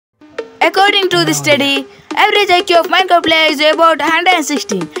According to the study, average IQ of Minecraft player is about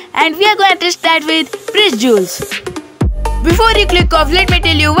 116, and we are going to test that with Bridge Duels. Before you click off, let me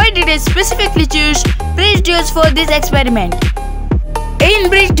tell you why did I specifically choose Bridge Duels for this experiment. In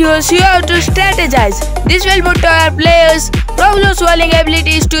Bridge Duels, you have to strategize. This will put our players' problem-solving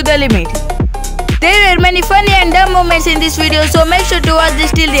abilities to the limit. There were many funny and dumb moments in this video, so make sure to watch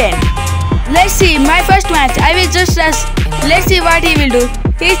this till the end. Let's see, my first match, I will just rush. Let's see what he will do.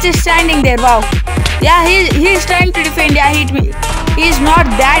 He's just standing there, wow. Yeah, he's trying to defend, yeah, hit me. He's not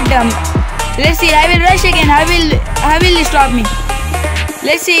that dumb. Let's see, I will rush again, how will he stop me?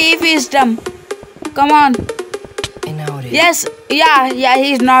 Let's see if he's dumb. Come on. Yes, yeah,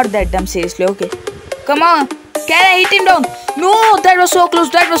 he's not that dumb, seriously, okay. Come on, can I hit him down? No, that was so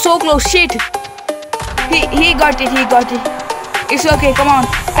close, shit. He got it. It's okay, come on.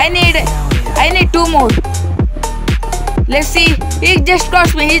 I need 2 more. Let's see, he just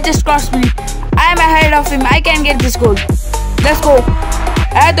crossed me. I am ahead of him, I can get this goal. Let's go.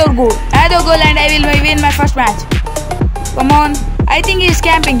 Another goal and I will win my first match. Come on, I think he's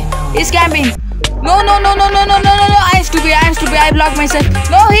camping. No, I'm stupid, I blocked myself.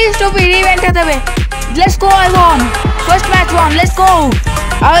 No, he's stupid, he went other way. Let's go, I won. First match won, let's go.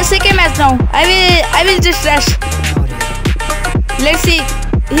 Our second match now. I will just rush. Let's see.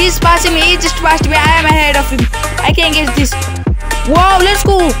 He's passing me, he just passed me. I am ahead of him. I can get this. Wow, let's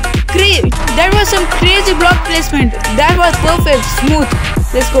go. That was some crazy block placement. That was perfect, smooth.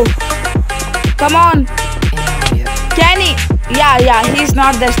 Let's go. Come on. Can he? Yeah, he's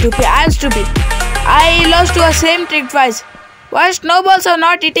not that stupid. I'm stupid. I lost to a same trick twice. Why snowballs are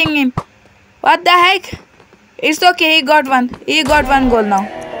not hitting him? What the heck? It's okay, he got one goal now.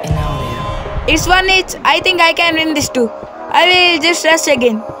 It's 1 each. I think I can win this too. I will just rush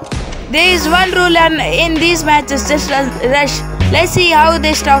again. There is one rule in these matches, just rush. Let's see how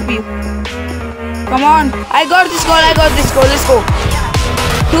they stop you. Come on. I got this goal. Let's go.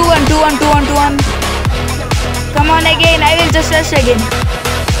 2-1. Come on again. I will just rush again.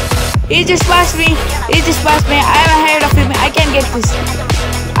 He just passed me. I am ahead of him. I can get this.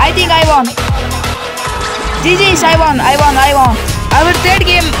 I think I won. GG's, I won. Our third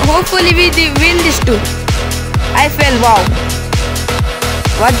game, hopefully we win this too. I fell, wow.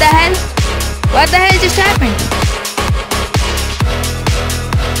 What the hell just happened?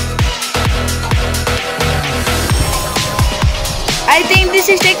 I think this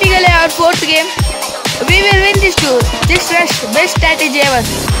is technically our 4th game. We will win this too. Just rush, best strategy ever.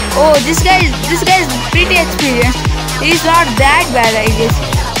 Oh, this guy is pretty experienced. He's not that bad, I guess.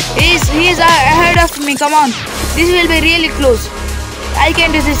 He's ahead of me. Come on, this will be really close. I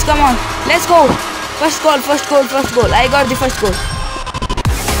can do this. Come on, let's go. First goal. I got the first goal.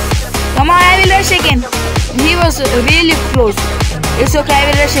 Come on, I will rush again. He was really close. It's okay, I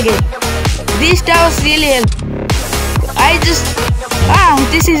will rush again. These towers really help.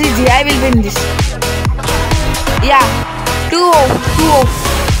 This is easy. I will win this. Yeah, 2-0.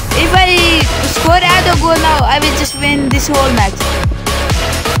 If I score another goal now, I will just win this whole match.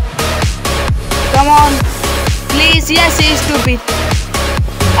 Come on, please. Yes, he's stupid.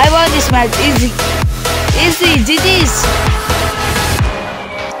 I won this match. Easy. GG's.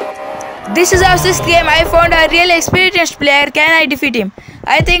 This is our 6th game. I found a really experienced player. Can I defeat him?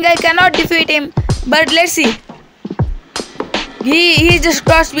 I think I cannot defeat him, but let's see. He just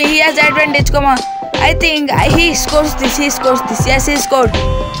crossed me. He has advantage. Come on. I think he scores this. Yes, he scored.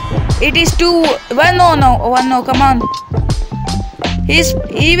 It is 2-1. No. Come on.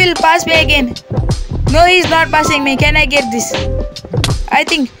 He will pass me again. No, he's not passing me. Can I get this? I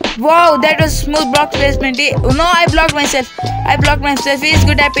think. Wow, that was smooth block placement. No, I blocked myself. He's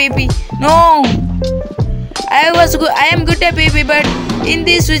good at PP. No. I am good at PP, but in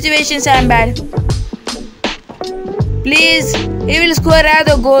these situations I am bad. Please, he will score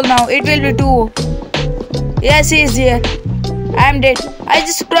another goal now. It will be 2-0. Yes, he is here. I am dead. I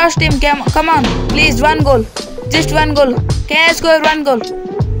just crossed him. Come on. Please, 1 goal. Just 1 goal. Can I score 1 goal?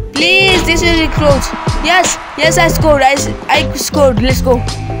 Please, this will be close. Yes, I scored. I scored. Let's go.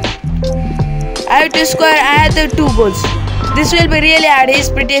 I have to score another 2 goals. This will be really hard. He is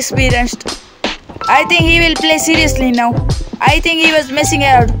pretty experienced. I think he will play seriously now. I think he was messing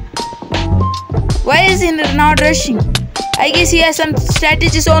around. Why is he not rushing? I guess he has some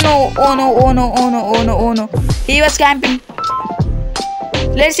strategies. Oh no. He was camping.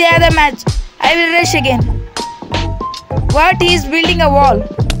 Let's see another match. I will rush again. What? He is building a wall.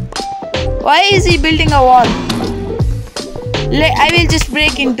 Why is he building a wall? I will just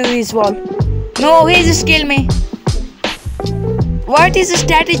break into his wall. No, he just killed me. What is the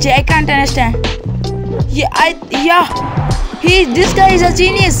strategy? I can't understand. This guy is a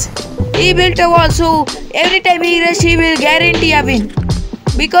genius. He built a wall, so every time he rush, he will guarantee a win.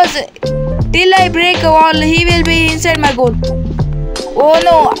 Because till I break a wall, he will be inside my goal. Oh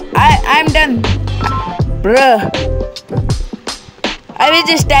no, I'm done. Bruh. I will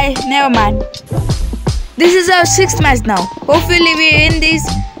just die. Never mind. This is our 6th match now. Hopefully we win this.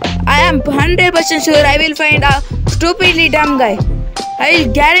 I am 100% sure I will find a stupidly dumb guy. I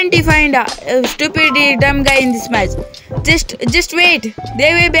will guarantee find a stupidly dumb guy in this match. Just wait.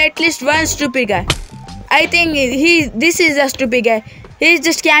 There will be at least one stupid guy. I think this is a stupid guy. He is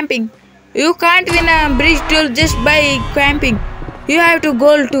just camping. You can't win a bridge duel just by camping. You have to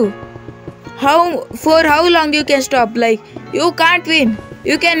goal too. For how long you can stop? Like, you can't win.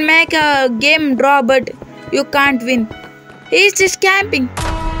 You can make a game draw, but you can't win. He's just camping.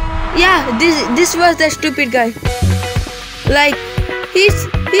 Yeah, this was the stupid guy. Like, he's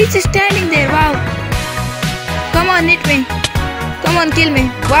just standing there. Wow. Come on, hit me. Come on, kill me.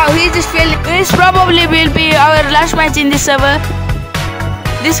 Wow, he just fell. This probably will be our last match in this server.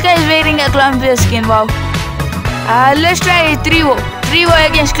 This guy is wearing a Clumpier skin. Wow. Let's try 3-0. 3-0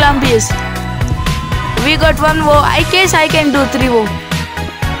 against Clumpiers. We got 1-0. I guess I can do 3-0.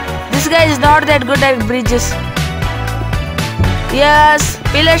 This guy is not that good at bridges. Yes,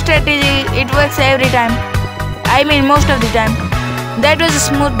 pillar strategy. It works every time. I mean, most of the time. That was a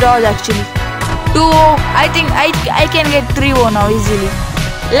smooth dodge actually. 2-0. I think I can get 3-0 now easily.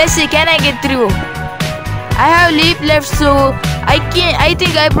 Let's see, can I get 3-0? I have leap left, so I think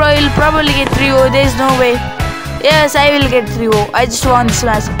I will probably get 3-0. There is no way. Yes, I will get 3-0. I just won this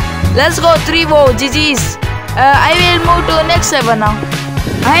match. Let's go 3-0. GG's. I will move to next server now.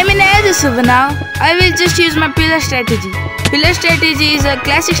 I am in another server now. I will just use my pillar strategy. Pillar strategy is a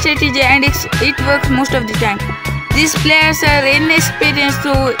classic strategy and it works most of the time. These players are inexperienced,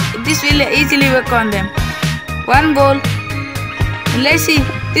 so this will easily work on them. 1 goal. Let's see.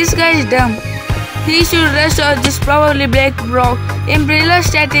 This guy is dumb. He should rush or just probably break bro. In pillar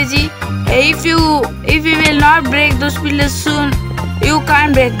strategy, if you will not break those pillars soon, you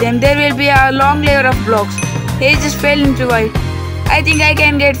can't break them. There will be a long layer of blocks. He just fell into white. I think I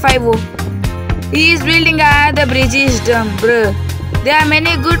can get 5-0. He is building another bridge. He is dumb, bruh. There are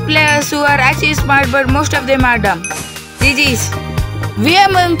many good players who are actually smart, but most of them are dumb. GG's. We are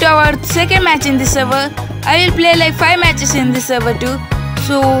moving to our 2nd match in this server. I will play like 5 matches in this server too.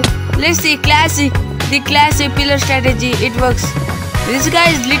 So let's see, the classic pillar strategy. It works. This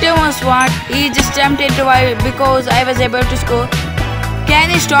guy is little more smart. He just jumped into white because I was able to score. Can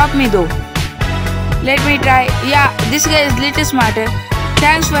he stop me though? Let me try. Yeah, this guy is little smarter.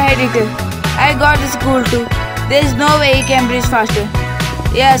 Thanks for editor. I got this goal too. There is no way he can bridge faster.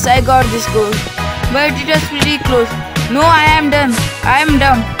 Yes, I got this goal. But it was pretty close. No, I am done. I am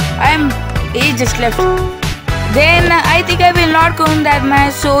dumb. He just left. Then I think I will not count that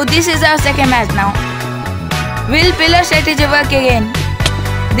match. So this is our 2nd match now. Will pillar strategy work again?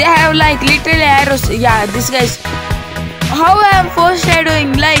 They have like literally arrows. Yeah, this guy's. How I am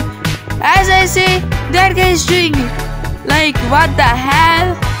foreshadowing? Like, as I say, that guy is doing it. Like, what the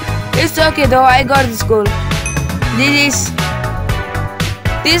hell? It's okay though. I got this goal.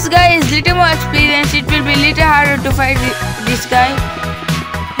 This guy is little more experienced. It will be little harder to fight this guy.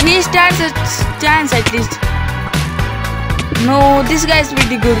 He stands a chance at least. No, this guy is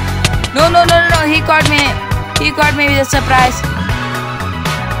pretty good. No. He caught me. He caught me with a surprise.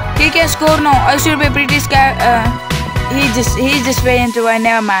 He can score now. I should be pretty scared. He just fell into one.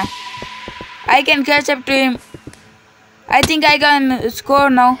 Never mind. I can catch up to him. I think I can score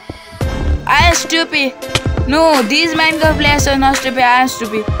now. I am stupid. No, these Minecraft players are not stupid. I am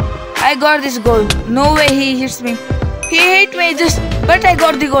stupid. I got this goal. No way he hits me. He hit me but I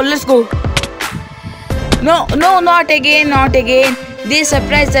got the goal. Let's go. No, not again. These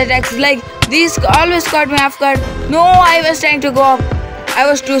surprise attacks, like these always caught me off guard. No, I was trying to go up. I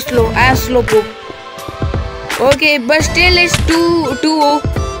was too slow. I am slow poke. Okay, but still it's 2-0.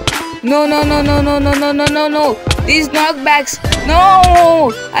 No. These knockbacks.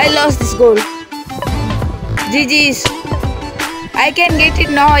 No, I lost this goal. GG's. I can get it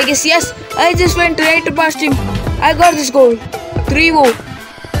now, I guess. Yes, I just went right past him. I got this goal. 3-0.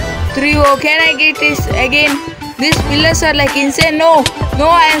 Can I get this again? These pillars are like insane. No,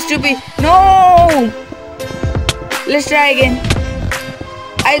 I am stupid. No. Let's try again.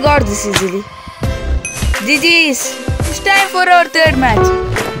 I got this easily. GG's. It's time for our 3rd match.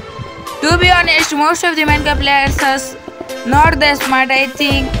 To be honest, most of the Minecraft players are not that smart. I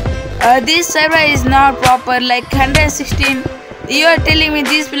think this server is not proper. Like 116. You are telling me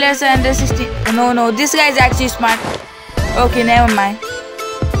these players are under 16. No, this guy is actually smart. Okay, never mind.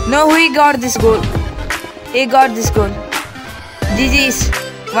 No, he got this goal. GG's.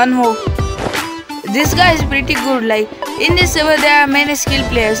 One more. This guy is pretty good. Like in this server, there are many skilled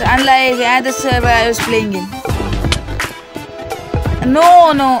players, unlike other server I was playing in.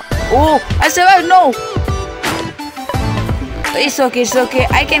 No. Oh, I survived. No. It's okay.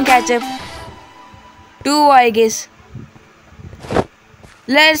 I can catch up. 2, I guess.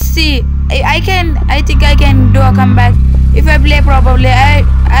 Let's see. I think I can do a comeback if I play properly. I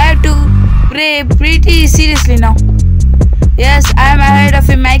have to play pretty seriously now. Yes, I am ahead of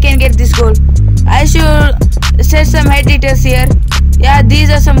him. I can get this goal. I should set some head hitters here. Yeah, these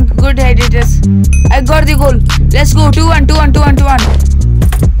are some good head hitters. I got the goal. Let's go. 2-1.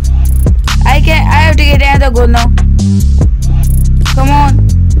 I have to get another goal now. Come on.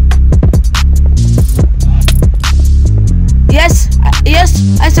 Yes,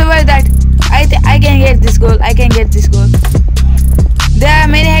 I survived that. I can get this goal. There are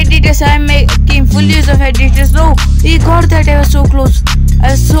many head hitters. I am making full use of head hitters. No, he got that. I was so close.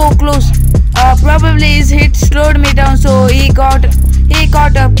 Probably his hit slowed me down, so he caught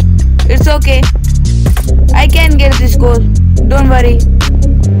up. It's okay. I can get this goal. Don't worry.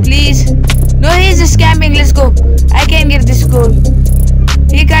 Please. No, he's just camping. Let's go. I can get this goal.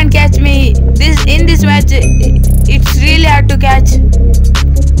 He can't catch me. In this match, it's really hard to catch.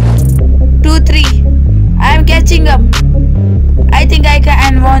 2-3. I am catching up. I think I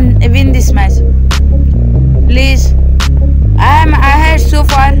can win this match. Please. I am ahead so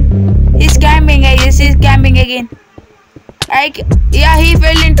far. He's camping. I guess he's camping again. Yeah, he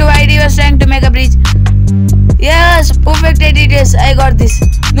fell into wide. He was trying to make a breach. Yes, perfect editors. I got this.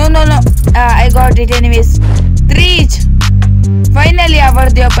 No. I got it anyways. 3 each. Finally, I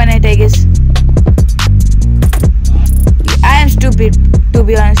got the opponent, I guess. I am stupid, to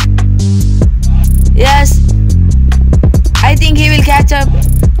be honest. Yes. I think he will catch up.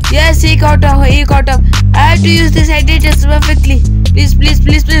 Yes, he caught up. I have to use this head hitters perfectly. Please.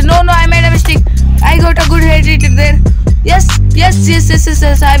 No, I made a mistake. I got a good head hitter there. Yes.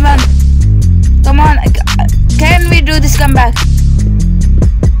 I won. Come on. Can we do this comeback?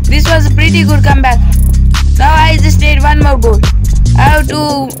 This was a pretty good comeback. Now I just need one more goal. I have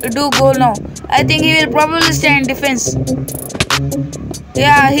to do goal now. I think he will probably stand defense.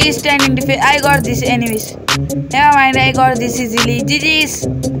 Yeah, he is standing defense. I got this anyways. Never mind, I got this easily. GG's.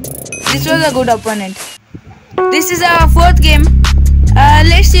 This was a good opponent. This is our 4th game.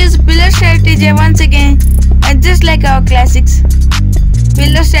 Let's use pillar strategy once again. And just like our classics,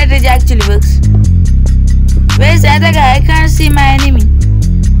 pillar strategy actually works. Where's the other guy? I can't see my enemy.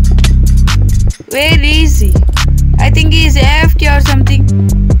 Where is he? I think he is AFK or something.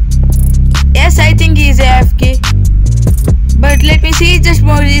 Yes, I think he is AFK. But let me see.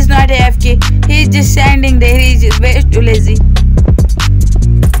 He's not AFK. He's just standing there. He's just way too lazy.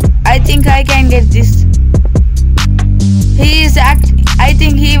 I think I can get this. I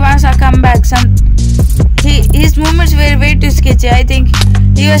think he wants a comeback. His movements were way too sketchy. I think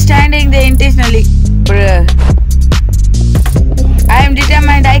he was standing there intentionally. Bruh. I am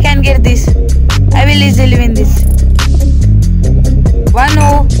determined. I can get this. I will easily win this.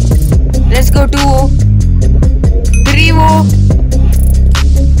 1-0. Let's go. 2-0. 3-0.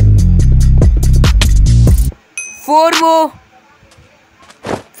 4-0.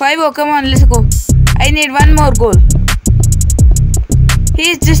 5-0. Come on, let's go. I need one more goal.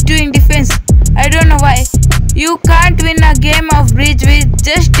 He is just doing defense. I don't know why. You can't win a game of bridge with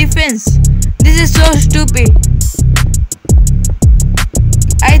just defense. This is so stupid.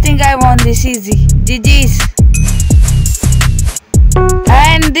 I think I won this easy. GG's.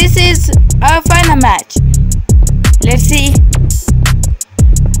 And this is our final match. Let's see.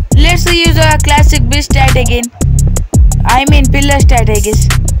 Let's use our classic bridge stat again. I mean pillar stat, I guess.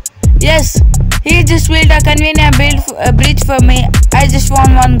 Yes, he just built a convenient bridge for me. I just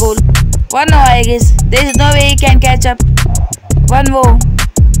won 1 goal. 1-0, I guess. There is no way he can catch up. 1-0.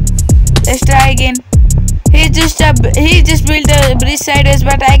 Let's try again. He just built a bridge sideways,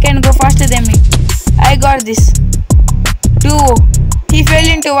 but I can go faster than me. I got this. 2-0. He fell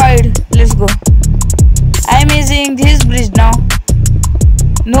into wide. Let's go. I'm using his bridge now.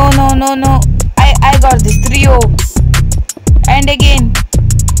 No. I got this. 3-0. And again.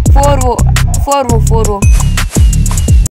 4-0.